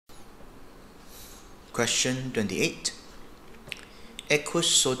Question 28. Aqueous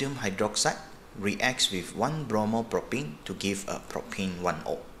sodium hydroxide reacts with 1 bromopropene to give a propane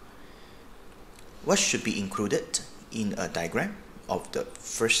 1O. What should be included in a diagram of the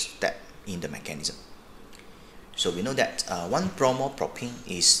first step in the mechanism? So we know that 1 bromopropene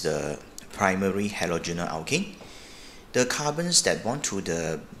is the primary halogenal alkane. The carbons that bond to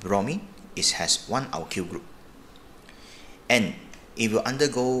the bromine has 1 alkyl group, and it will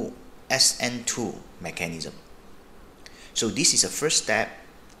undergo SN2 mechanism. So this is the first step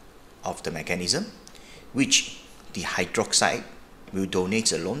of the mechanism, which the hydroxide will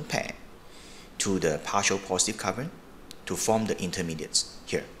donate a lone pair to the partial positive carbon to form the intermediates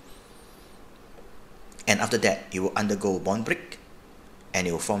here. And after that, it will undergo bond break and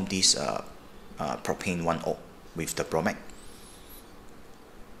it will form this propane 1O with the bromide.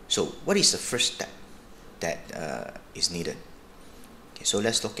 So what is the first step that is needed? Okay, so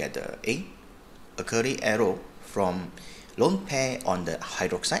let's look at the A. A curly arrow from lone pair on the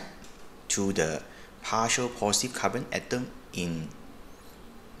hydroxide to the partial positive carbon atom in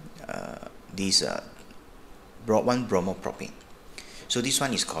this 1 bromopropane. So this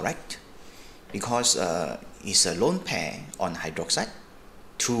one is correct because it's a lone pair on hydroxide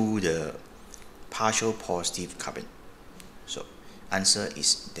to the partial positive carbon. So answer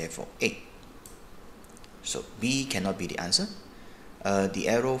is therefore A. So B cannot be the answer. The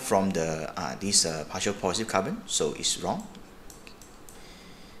arrow from the this partial positive carbon, so it's wrong.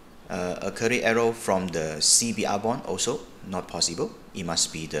 A curly arrow from the CBr bond, also not possible. It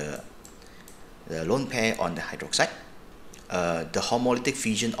must be the lone pair on the hydroxide. The homolytic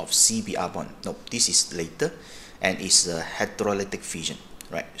fission of CBr bond, no, this is later, and it's a heterolytic fission,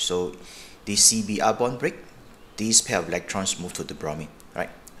 right? So this CBr bond break, this pair of electrons move to the bromine,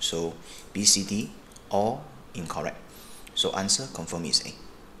 right? So B, C, D all incorrect. So answer confirm is A.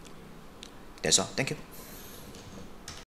 That's all. Thank you.